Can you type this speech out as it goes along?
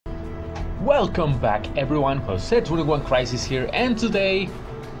Welcome back everyone, Jose21 Crisis here, and today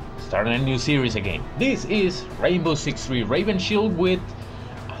starting a new series again. This is Rainbow Six Siege Raven Shield with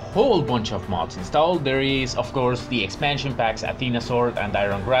a whole bunch of mods installed. There is of course the expansion packs Athena Sword and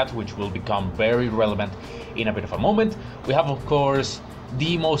Iron Grad, which will become very relevant in a bit of a moment. We have of course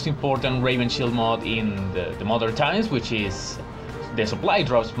the most important Raven Shield mod in the modern times, which is the supply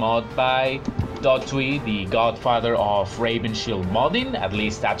drops mod by Dotwee, the godfather of Raven Shield modding, at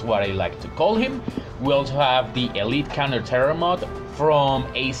least that's what I like to call him. We also have the Elite Counter Terror mod from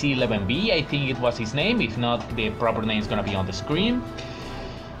AC11B, I think it was his name. If not, the proper name is gonna be on the screen.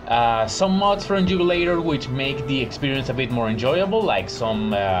 Some mods from Jubilator which make the experience a bit more enjoyable, like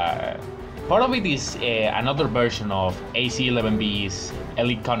some part of it is another version of AC11B's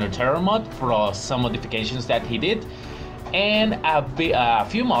Elite Counter Terror mod plus some modifications that he did. And a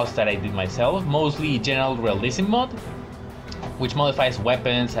few mods that I did myself, mostly General Realism mod, which modifies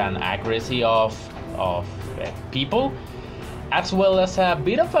weapons and accuracy of people, as well as a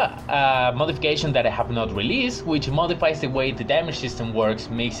bit of a modification that I have not released, which modifies the way the damage system works,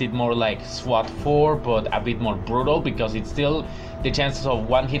 makes it more like SWAT 4 but a bit more brutal, because it's still the chances of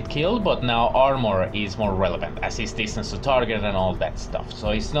one-hit kill, but now armor is more relevant, assist distance to target and all that stuff. So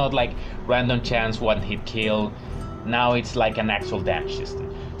it's not like random chance one-hit kill. Now it's like an actual damage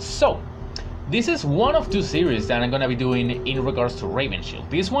system. So this is one of two series that I'm gonna be doing in regards to Raven Shield.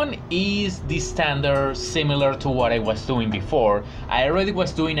 This one is the standard, similar to what I was doing before. I already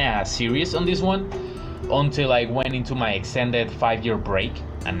was doing a series on this one until I went into my extended 5-year break,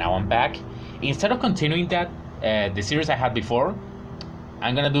 and now I'm back. Instead of continuing that the series I had before,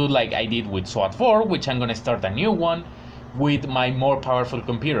 I'm gonna do like I did with SWAT 4, which I'm gonna start a new one with my more powerful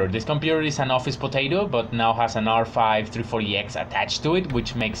computer. This computer is an office potato, but now has an R5 340X attached to it,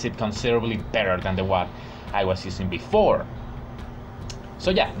 which makes it considerably better than the one I was using before. So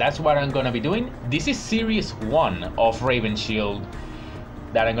yeah, that's what I'm gonna be doing. This is Series 1 of Raven Shield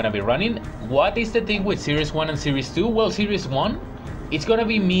that I'm gonna be running. What is the thing with Series 1 and Series 2? Well, Series 1, it's gonna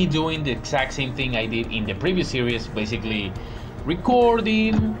be me doing the exact same thing I did in the previous series, basically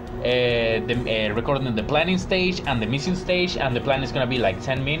recording recording the planning stage and the mission stage, and the plan is gonna be like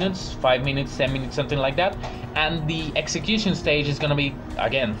 10 minutes, 5 minutes, 10 minutes, something like that, and the execution stage is gonna be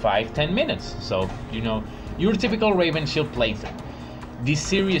again 5-10 minutes. So you know, your typical Raven Shield playthrough. This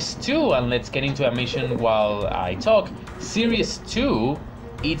Series 2, and let's get into a mission while I talk. Series 2,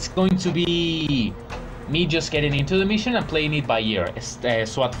 it's going to be me just getting into the mission and playing it by ear,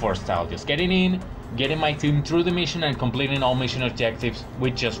 SWAT 4 style, just getting in, getting my team through the mission and completing all mission objectives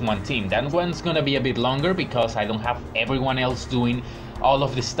with just one team. That one's gonna be a bit longer because I don't have everyone else doing all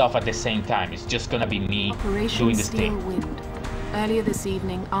of this stuff at the same time. It's just gonna be me doing this thing. Wind. Earlier this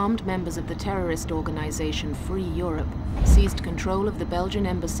evening, armed members of the terrorist organization Free Europe seized control of the Belgian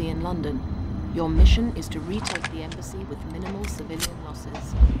embassy in London. Your mission is to retake the embassy with minimal civilian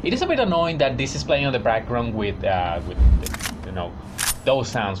losses. It is a bit annoying that this is playing on the background with you know, those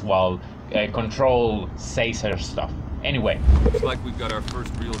sounds while Control says her stuff. Anyway. Looks like we've got our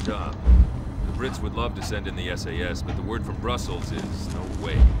first real job. The Brits would love to send in the SAS, but the word from Brussels is no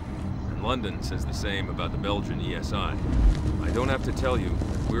way. And London says the same about the Belgian ESI. I don't have to tell you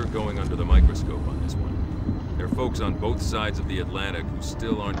that we're going under the microscope on this one. There are folks on both sides of the Atlantic who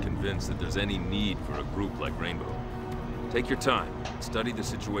still aren't convinced that there's any need for a group like Rainbow. Take your time and study the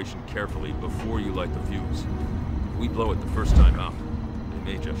situation carefully before you light the fuse. If we blow it the first time out,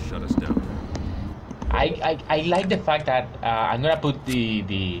 may just shut us down. I like the fact that I'm gonna put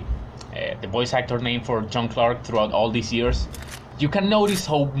the voice actor name for John Clark throughout all these years. You can notice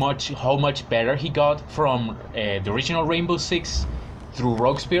how much better he got from the original Rainbow Six through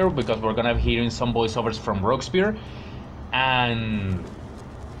Roguespear, because we're gonna be hearing some voiceovers from Roguespear and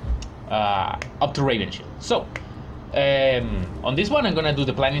up to Raven Shield. So on this one I'm gonna do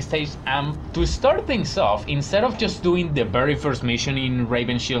the planning stage. To start things off, instead of just doing the very first mission in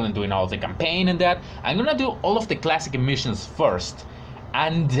Raven Shield and doing all the campaign and that, I'm gonna do all of the classic missions first,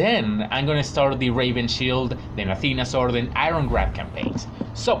 and then I'm gonna start the Raven Shield, then Athena Sword, then Iron Grad campaigns.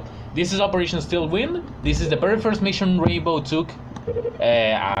 So this is Operation Still Wind. This is the very first mission Rainbow took,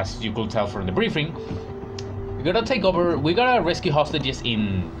 as you could tell from the briefing. We gotta take over, we gotta rescue hostages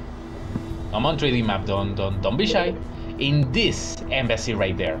in I'm on 3D map, don't be shy. In this embassy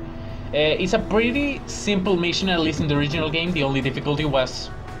right there. It's a pretty simple mission, at least in the original game. The only difficulty was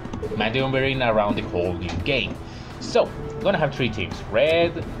maneuvering around the whole new game. So, gonna have 3 teams.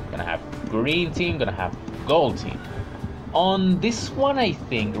 Red, gonna have green team, gonna have gold team. On this one, I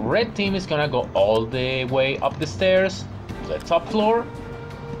think red team is gonna go all the way up the stairs to the top floor,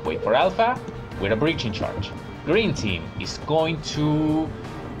 wait for Alpha with a breaching charge. Green team is going to,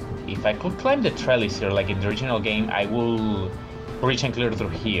 if If I could climb the trellis here, like in the original game, I will breach and clear through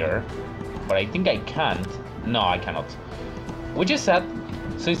here. But I think I can't. No, I cannot. Which is sad.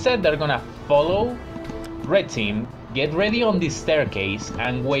 So instead, they're gonna follow red team, get ready on this staircase,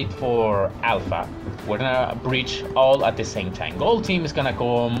 and wait for Alpha. We're gonna breach all at the same time. Gold team is gonna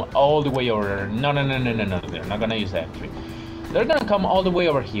come all the way over. No, they're not gonna use the entry. They're gonna come all the way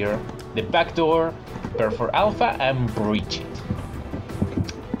over here, the back door, prepare for Alpha, and breach it.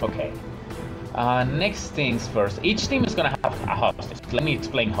 Okay. Next things first. Each team is gonna have a hostage. Let me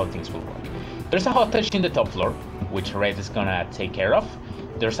explain how things will work. There's a hostage in the top floor, which Red is gonna take care of.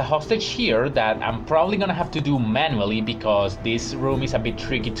 There's a hostage here that I'm probably gonna have to do manually because this room is a bit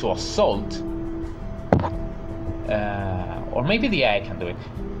tricky to assault. Or maybe the AI can do it.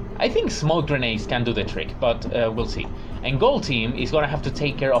 I think smoke grenades can do the trick, but we'll see. And Gold Team is gonna have to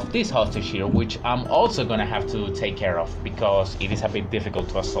take care of this hostage here, which I'm also gonna have to take care of because it is a bit difficult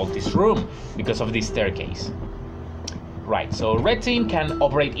to assault this room because of this staircase. Right, so Red Team can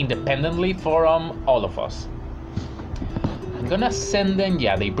operate independently from all of us. I'm gonna send them,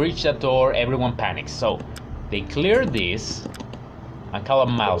 yeah, they breach that door, everyone panics. So they clear this and call a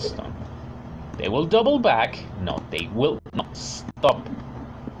milestone. They will double back. No, they will not stop.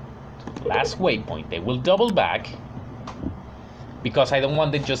 Last waypoint, they will double back because I don't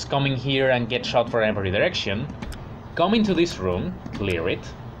want them just coming here and get shot from every direction. Come into this room, clear it.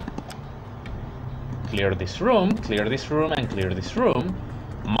 Clear this room, and clear this room.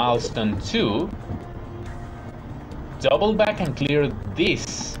 Milestone 2. Double back and clear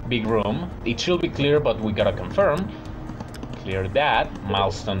this big room. It should be clear, but we gotta confirm. Clear that.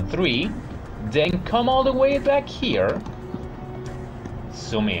 Milestone 3. Then come all the way back here.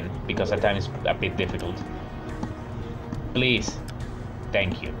 Zoom in, because the time is a bit difficult. Please.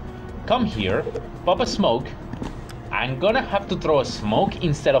 Thank you. Come here, pop a smoke. I'm gonna have to throw a smoke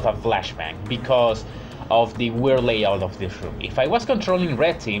instead of a flashbang because of the weird layout of this room. If I was controlling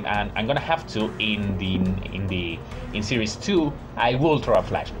Red Team, and I'm gonna have to in Series 2, I will throw a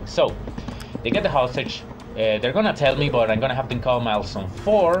flashbang. So, they get the hostage. They're gonna tell me, but I'm gonna have to call Milestone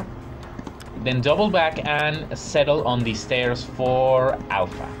 4. Then double back and settle on the stairs for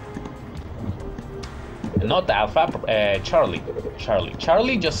Alpha. Not Alpha, Charlie.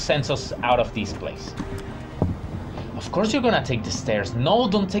 Charlie just sends us out of this place. Of course you're gonna take the stairs. No,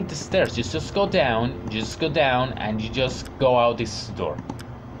 don't take the stairs. Just go down. Just go down and you just go out this door.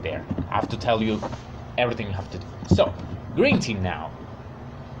 There. I have to tell you everything you have to do. So, Green Team now.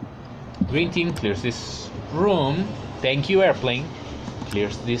 Green Team clears this room. Thank you, Airplane.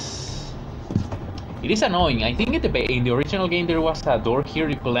 Clears this. It is annoying. I think in the original game there was a door here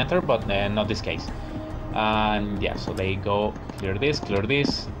you could enter, but not this case. And yeah, so they go clear this, clear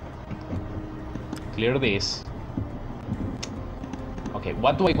this, clear this. Okay,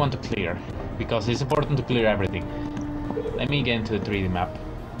 what do I want to clear? Because it's important to clear everything. Let me get into the 3D map.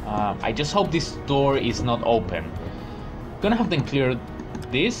 I just hope this door is not open. Gonna have them clear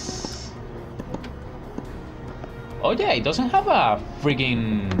this. Oh yeah, it doesn't have a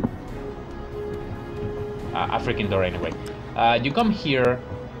freaking door anyway. You come here,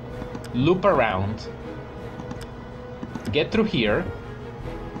 loop around, get through here,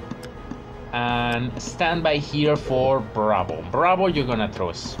 and stand by here for Bravo. Bravo, you're gonna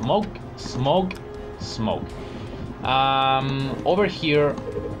throw smoke, smoke, smoke. Over here,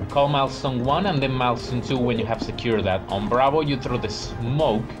 call Milestone 1 and then Milestone 2 when you have secured that. On Bravo, you throw the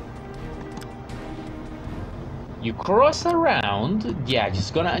smoke. You cross around. Yeah,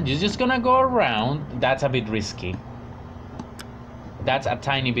 you're just gonna go around. That's a bit risky. That's a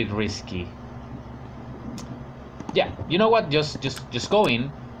tiny bit risky. Yeah, you know what? Just go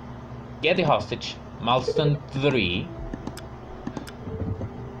in. Get the hostage. Milestone 3.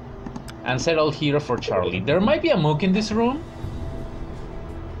 And settle here for Charlie. There might be a mook in this room.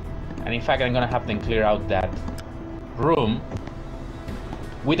 And in fact, I'm gonna have them clear out that room.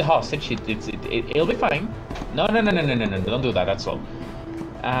 With the hostage, it'll be fine. No, don't do that, that's all.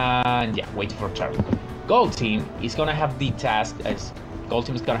 And yeah, wait for Charlie. Gold Team is gonna have the task, as Gold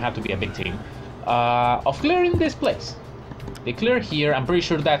Team is gonna have to be a big team, of clearing this place. They clear here, I'm pretty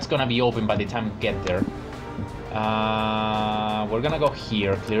sure that's gonna be open by the time we get there. We're gonna go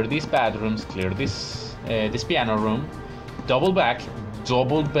here, clear these bedrooms, clear this, this piano room, double back,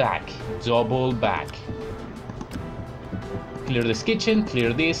 double back, double back. Clear this kitchen,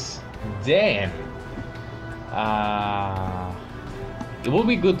 clear this, then it will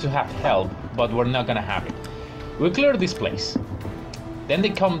be good to have help, but we're not gonna have it. We'll clear this place. Then they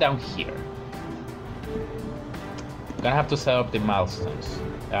come down here. Gonna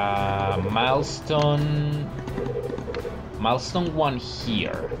Milestone 1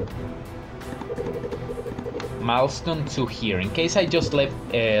 here. Milestone 2 here. In case I just let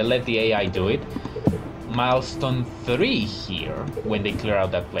the AI do it. Milestone 3 here when they clear out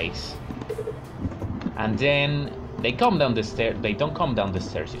that place. And then they come down the stairs. They don't come down the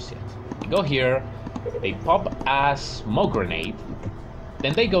stairs just yet. They go here. They pop a smoke grenade.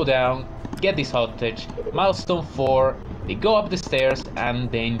 Then they go down, get this hostage. Milestone 4. They go up the stairs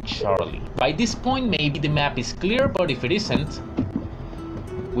and then Charlie. By this point, maybe the map is clear, but if it isn't,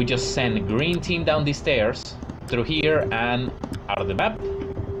 we just send green team down the stairs through here and out of the map.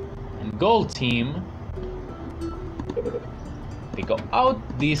 And gold team, they go out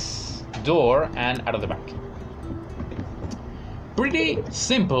this door and out of the back. Pretty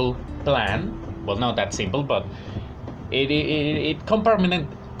simple plan. Well, not that simple, but it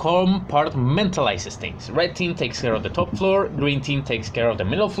compartmentalizes things. Red team takes care of the top floor, green team takes care of the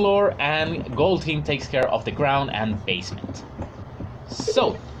middle floor, and gold team takes care of the ground and basement.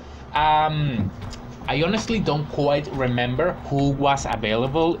 So, I honestly don't quite remember who was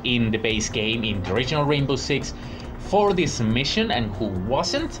available in the base game in the original Rainbow Six for this mission and who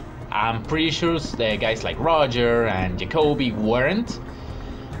wasn't. I'm pretty sure the guys like Roger and Jacoby weren't.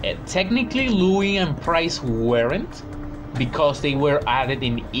 Technically, Louis and Price weren't because they were added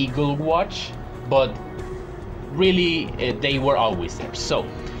in Eagle Watch, but really they were always there. So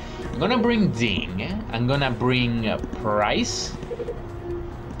I'm gonna bring Ding, I'm gonna bring Price.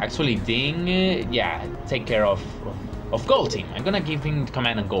 Actually, Ding, yeah, take care of gold team. I'm gonna give him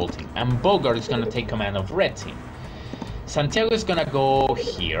command on gold team, and Bogart is gonna take command of red team. Santiago is gonna go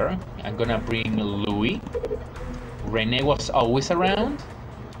here. I'm gonna bring Louis. Rene was always around.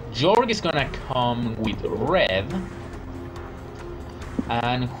 Jorg is gonna come with red.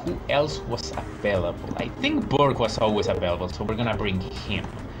 And who else was available? I think Berg was always available, so we're gonna bring him.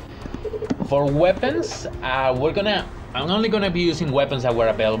 For weapons, I'm only gonna be using weapons that were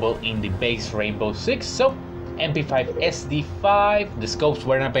available in the base Rainbow Six. So MP5, SD5, the scopes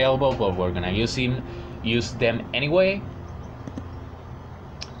weren't available, but we're gonna use them anyway.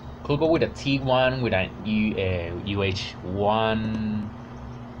 Could go with a T1 with an UH1.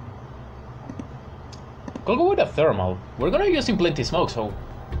 Could go with a thermal. We're gonna use in plenty smoke, so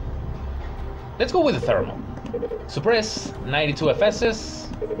let's go with the thermal. Suppress, 92 FSs,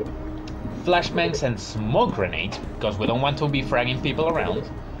 flashbangs and smoke grenades, because we don't want to be fragging people around.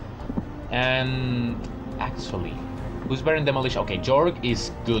 And actually, who's better in demolition? Okay, Jorg is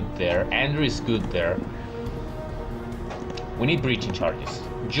good there. Andrew is good there. We need breaching charges.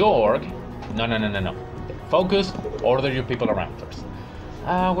 Jorg, no. Focus, order your people around first.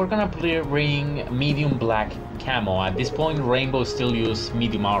 We're gonna bring medium black camo. At this point, Rainbow still use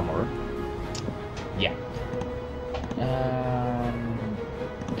medium armor. Yeah.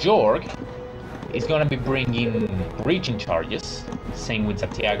 Jorg is gonna be bringing breaching charges. Same with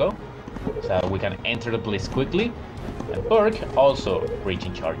Santiago, so we can enter the place quickly. And Berg also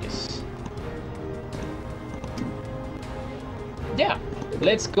breaching charges. Yeah,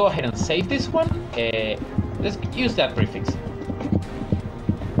 let's go ahead and save this one. Let's use that prefix.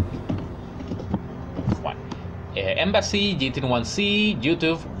 Embassy, GT1C,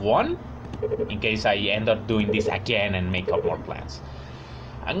 YouTube 1, in case I end up doing this again and make up more plans.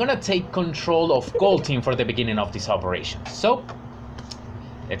 I'm gonna take control of Gold Team for the beginning of this operation. So,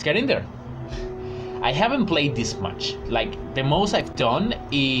 let's get in there. I haven't played this much. Like, the most I've done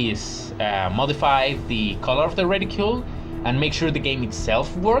is modify the color of the reticule and make sure the game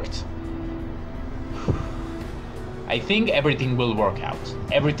itself worked. I think everything will work out.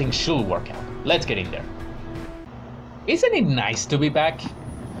 Everything should work out. Let's get in there. Isn't it nice to be back?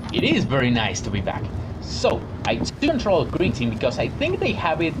 It is very nice to be back. So, I took control of Green Team because I think they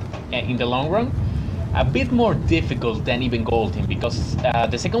have it, in the long run, a bit more difficult than even Gold Team, because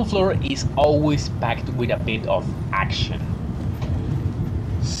the second floor is always packed with a bit of action.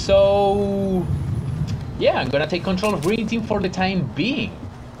 So, yeah, I'm gonna take control of Green Team for the time being.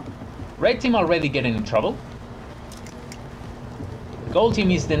 Red Team already getting in trouble. Gold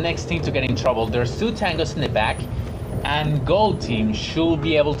Team is the next team to get in trouble. There's 2 tangos in the back, and Gold Team should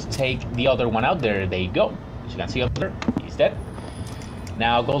be able to take the other one out. There they go. As you can see up there, he's dead.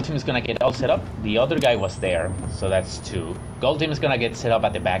 Now Gold Team is gonna get all set up. The other guy was there, so that's 2. Gold Team is gonna get set up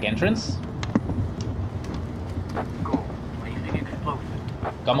at the back entrance. Go, placing explosive.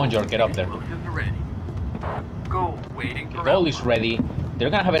 Come on, George, get up there. Explosives are ready. Go, waiting for Gold is ready. They're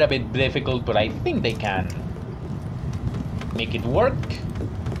gonna have it a bit difficult, but I think they can make it work.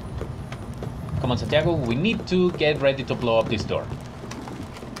 Come on, Santiago, we need to get ready to blow up this door.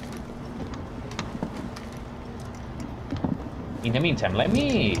 In the meantime, let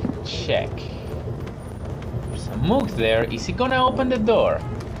me check. For some Mook there. Is he gonna open the door?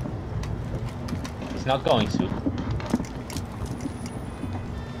 He's not going to.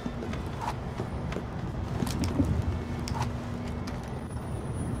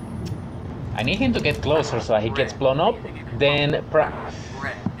 I need him to get closer so he gets blown up. Then...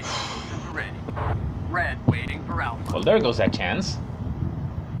 Red waiting for Alpha. Well, there goes that chance.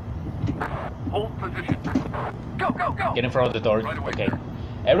 Hold position. Go, go, go! Get in front of the door. Right away, Okay. sir.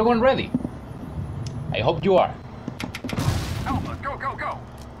 Everyone ready? I hope you are. Alpha, go, go, go!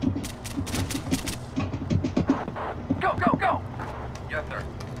 Go, go, go! Yes, sir.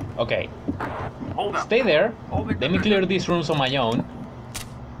 Okay. Hold up. Stay there. Holding Let me position. clear these rooms on my own.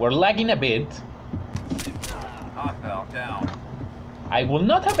 We're lagging a bit. Hostile down. I would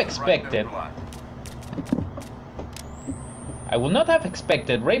not have Right expected... neutralized. I would not have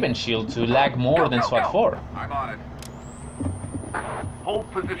expected Raven Shield to lag more Go, than go, SWAT go. 4. I'm on it.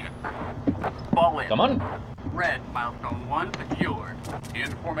 Hold position. Fall in. Come on. Red, milestone 1 secured. In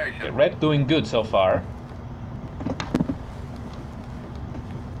formation. Okay, Red doing good so far.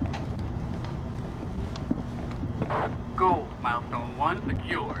 Gold, milestone 1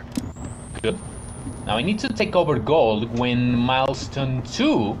 secured. Good. Now I need to take over gold when milestone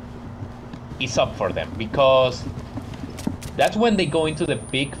 2 is up for them, because that's when they go into the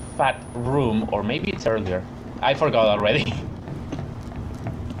big fat room, or maybe it's earlier. I forgot already.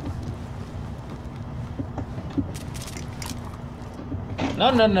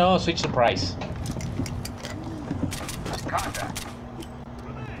 No, switch the price. Contact.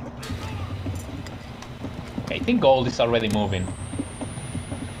 Okay, I think gold is already moving.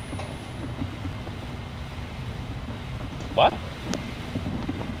 What?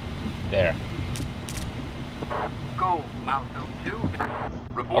 There. Gold, milestone 2.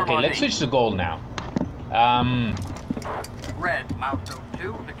 Report Okay, on let's eight. switch to gold now. Red, milestone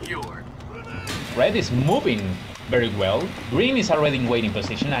 2 secured. Red is moving very well. Green is already in waiting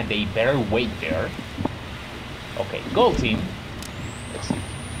position and they better wait there. Okay, gold team. Let's see.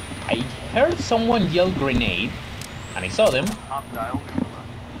 I heard someone yell grenade and I saw them. Hostile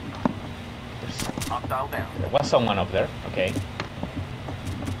neutralized. Hostile down. There was someone up there. Okay.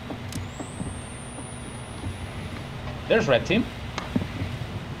 There's red team.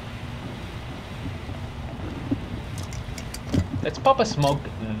 Let's pop a smoke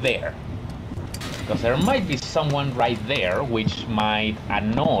there. Because there might be someone right there which might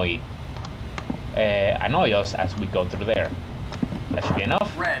annoy us as we go through there. That should be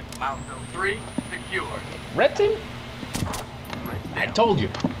enough. Red, milestone 3 secured. Red team? Red I down. told you.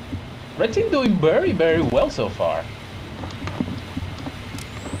 Red team doing very, very well so far.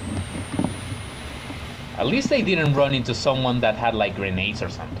 At least they didn't run into someone that had like grenades or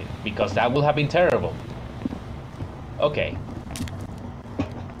something, because that would have been terrible. Okay.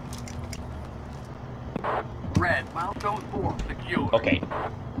 Red, milestone 4 secured. Okay.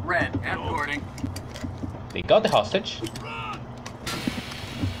 Red, escorting. They got the hostage.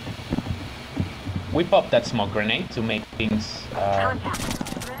 We popped that smoke grenade to make things...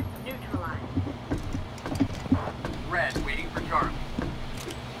 Contact. Red neutralized. Red, waiting for Charlie.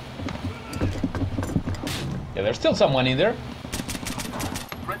 Yeah, there's still someone in there.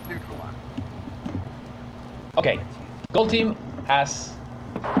 Red neutralized. Okay. Gold team has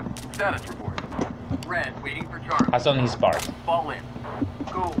Status report. Red, waiting for Charlie. done his part. Fall in.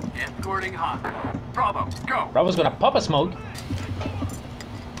 Gold, escorting hot. Bravo, go. Bravo's gonna pop a smoke.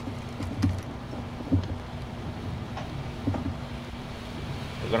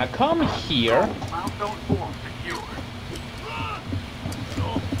 We're gonna come here. Milestone 4 secured.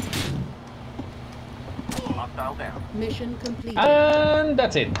 Hostile down. Mission completed. And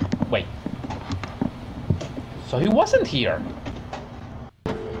that's it. Wait. So he wasn't here.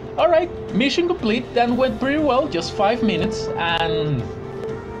 Alright, mission complete. That went pretty well, just 5 minutes, and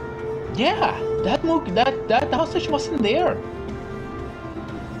yeah, that hostage wasn't there.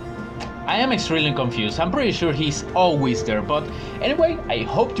 I am extremely confused. I'm pretty sure he's always there, but anyway, I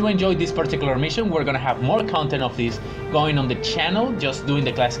hope you enjoyed this particular mission. We're gonna have more content of this going on the channel, just doing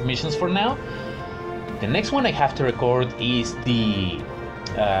the classic missions for now. The next one I have to record is the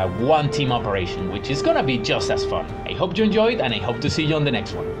one team operation, which is gonna be just as fun. I hope you enjoyed, and I hope to see you on the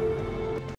next one.